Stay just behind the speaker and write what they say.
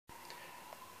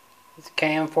It's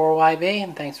KN4YB,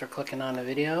 and thanks for clicking on the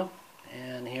video.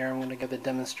 And here I'm going to give a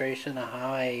demonstration of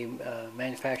how I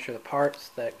manufacture the parts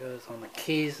that goes on the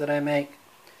keys that I make.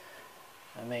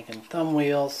 I'm making thumb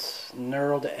wheels,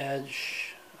 knurled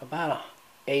edge, about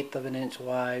 1/8 of an inch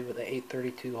wide with an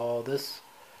 832 hole. This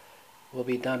will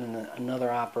be done in another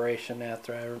operation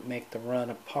after I make the run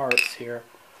of parts here.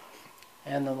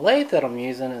 And the lathe that I'm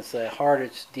using is a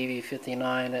Hardinge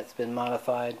DV59 that's been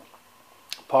modified.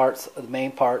 The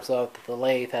main parts of the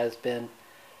lathe has been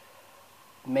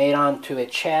made onto a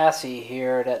chassis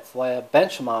here that's like a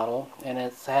bench model, and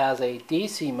it has a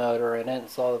DC motor in it,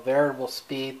 so a variable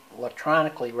speed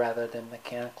electronically rather than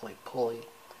mechanically pulley.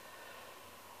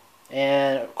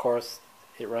 And of course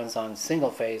it runs on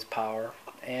single phase power,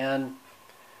 and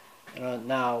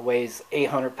now it weighs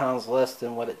 800 pounds less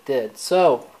than what it did.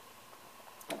 So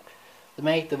to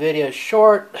make the video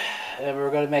short,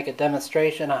 we're going to make a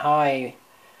demonstration of how I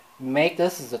make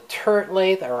this. Is a turret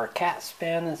lathe, or a cat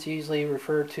span as usually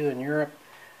referred to in Europe.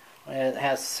 It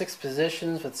has 6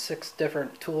 positions with 6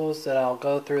 different tools that I'll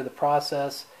go through the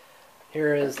process.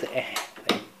 Here is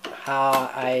how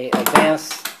I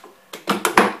advance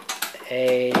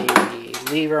a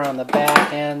lever on the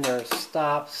back end. There's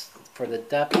stops for the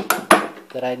depth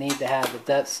that I need to have the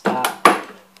depth stop.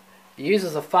 It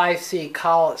uses a 5C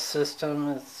collet system.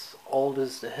 It's old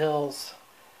as the hills.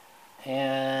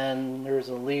 And there's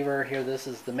a lever here. This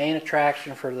is the main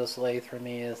attraction for this lathe for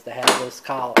me, is to have this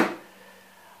collet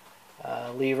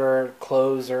lever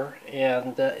closer,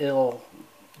 and it'll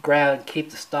grab and keep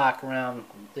the stock around.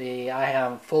 I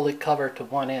have fully covered to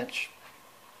 1 inch.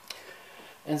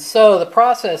 And so the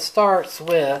process starts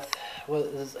with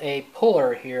a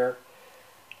puller here.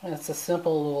 And it's a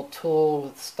simple little tool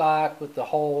with stock with the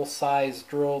hole size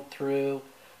drilled through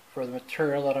for the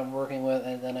material that I'm working with,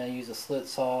 and then I use a slit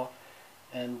saw.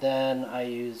 And then I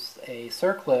use a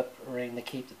circlip ring to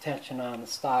keep the tension on the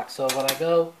stock. So when I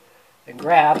go and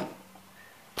grab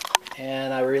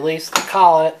and I release the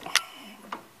collet,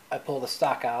 I pull the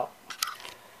stock out.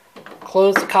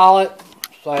 Close the collet,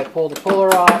 so I pull the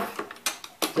puller off.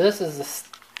 This is a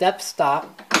step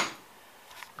stop.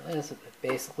 This is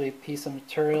basically a piece of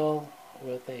material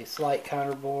with a slight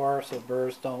counter bore so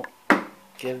burrs don't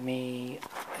give me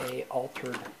a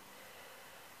altered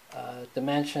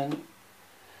dimension.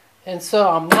 And so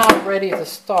I'm now ready to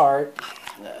start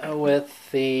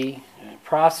with the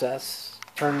process.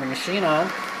 Turn the machine on.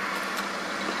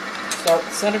 Start the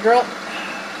center drill.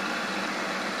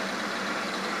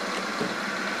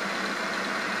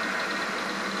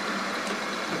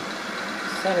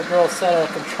 Center drill set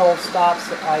of controlled stops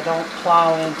that I don't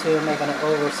plow into, making an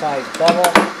oversized bevel.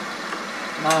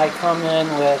 Now I come in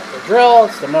with the drill.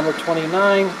 It's the number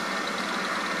 29.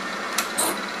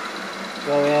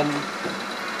 Go in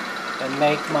and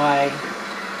make my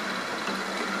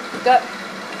gut.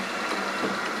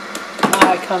 Now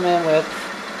I come in with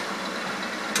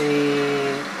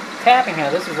the tapping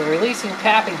head. This is a releasing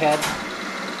tapping head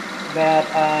that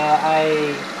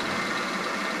I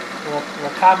will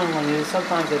commonly use.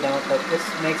 Sometimes I don't, but this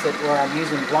makes it where I'm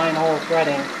using blind hole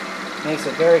threading. Makes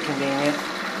it very convenient.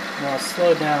 And I'll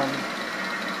slow down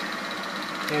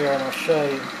here and I'll show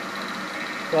you.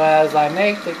 So as I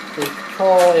make the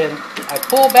control in, I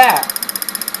pull back.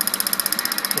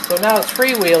 So now it's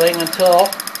freewheeling until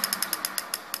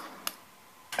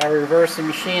I reverse the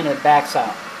machine and it backs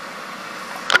out.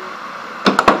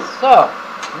 So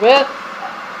with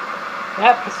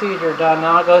that procedure done,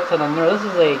 now I'll go to the knurl. This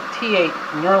is a T8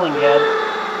 knurling head.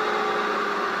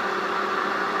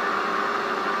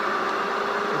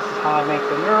 This is how I make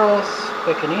the knurls,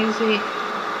 quick and easy.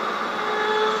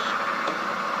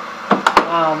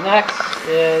 Now next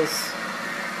is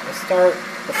I start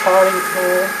the parting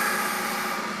tool.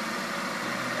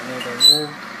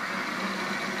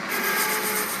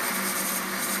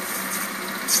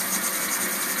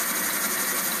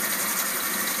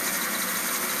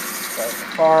 Start the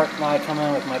part. Now I come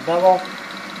in with my bevel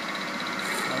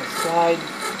on the side.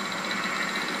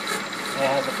 I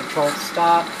have a controlled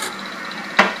stop.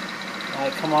 Now I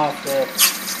come off the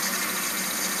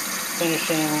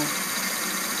finishing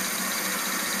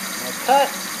cut,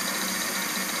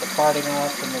 the parting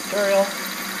off the material,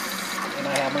 and I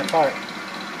have my part.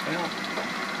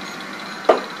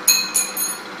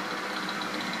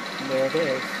 And there it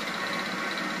is.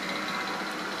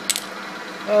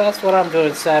 Well, that's what I'm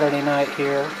doing Saturday night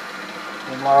here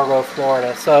in Largo,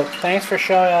 Florida. So thanks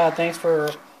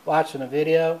for watching the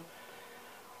video.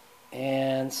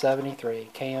 And 73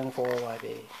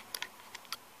 KN4YB.